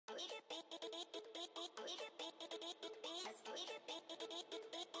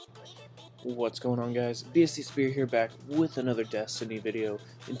What's going on, guys? Speer here, back with another Destiny video.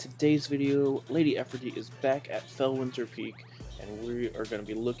 In today's video, Lady Efrideet is back at Fellwinter Peak, and we are going to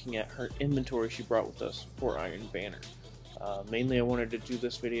be looking at her inventory she brought with us for Iron Banner. Mainly I wanted to do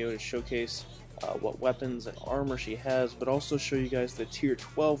this video to showcase what weapons and armor she has, but also show you guys the tier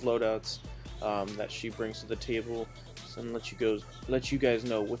 12 loadouts that she brings to the table, and let you guys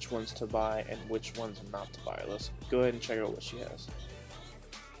know which ones to buy and which ones not to buy. Let's go ahead and check out what she has.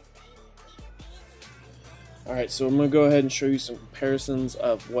 Alright, so I'm going to go ahead and show you some comparisons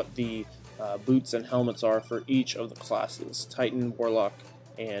of what the boots and helmets are for each of the classes, Titan, Warlock,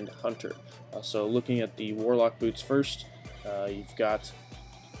 and Hunter. So looking at the Warlock boots first, you've got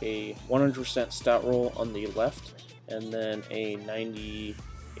a 100% stat roll on the left, and then a 98%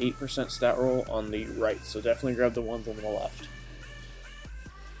 stat roll on the right, so definitely grab the ones on the left.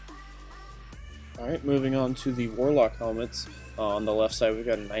 Alright, moving on to the Warlock helmets. On the left side we've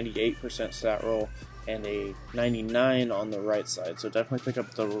got a 98% stat roll and a 99 on the right side, so definitely pick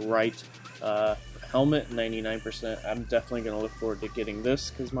up the right helmet, 99%. I'm definitely going to look forward to getting this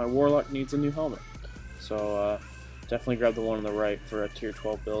because my Warlock needs a new helmet, so definitely grab the one on the right for a tier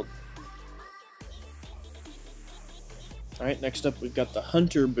 12 build. Alright, next up we've got the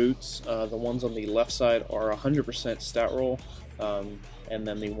Hunter boots. The ones on the left side are 100% stat roll, and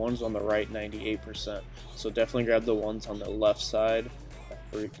then the ones on the right 98%, so definitely grab the ones on the left side if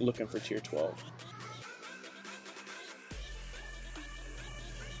we're looking for tier 12.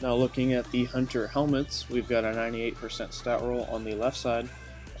 Now looking at the Hunter helmets, we've got a 98% stat roll on the left side,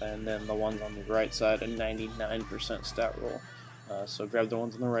 and then the ones on the right side a 99% stat roll. So grab the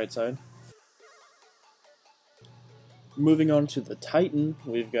ones on the right side. Moving on to the Titan,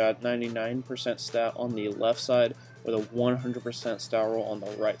 we've got 99% stat on the left side with a 100% stat roll on the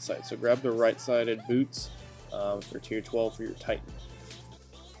right side. So grab the right-sided boots for tier 12 for your Titan.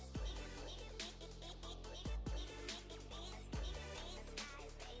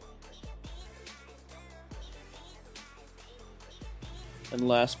 And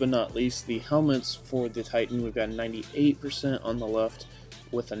last but not least, the helmets for the Titan, we've got 98% on the left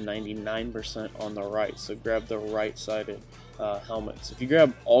with a 99% on the right, so grab the right-sided helmets. If you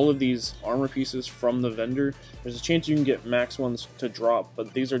grab all of these armor pieces from the vendor, there's a chance you can get max ones to drop,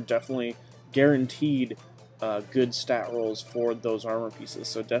 but these are definitely guaranteed good stat rolls for those armor pieces,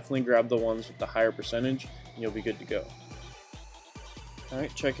 so definitely grab the ones with the higher percentage and you'll be good to go.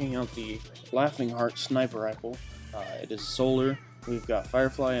 Alright, checking out the Laughing Heart sniper rifle. It is solar. We've got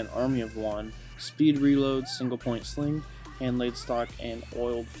Firefly and Army of One, speed reload, single point sling, hand laid stock, and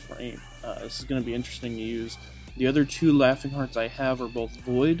oiled frame. This is going to be interesting to use. The other two Laughing Hearts I have are both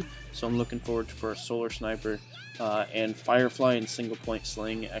void, so I'm looking forward for a solar sniper. And Firefly and single point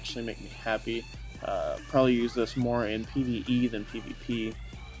sling actually make me happy. Probably use this more in PvE than PvP.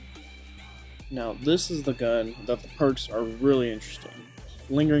 Now this is the gun that the perks are really interesting.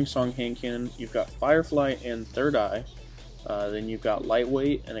 Lingering Song hand cannon, you've got Firefly and Third Eye. Then you've got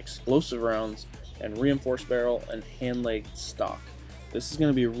lightweight and explosive rounds, and reinforced barrel and hand-laid stock. This is going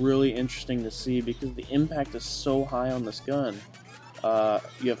to be really interesting to see because the impact is so high on this gun.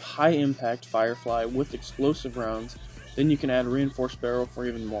 You have high impact Firefly with explosive rounds, then you can add reinforced barrel for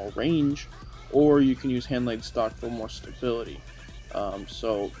even more range, or you can use hand-laid stock for more stability.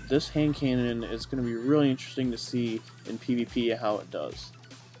 So this hand cannon is going to be really interesting to see in PvP how it does.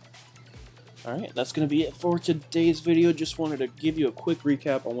 Alright, that's going to be it for today's video. Just wanted to give you a quick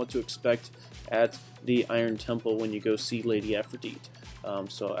recap on what to expect at the Iron Temple when you go see Lady Efrideet.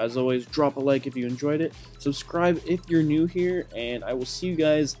 So as always, drop a like if you enjoyed it, subscribe if you're new here, and I will see you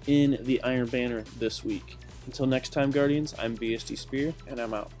guys in the Iron Banner this week. Until next time, Guardians, I'm Speer, and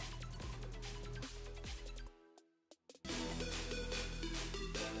I'm out.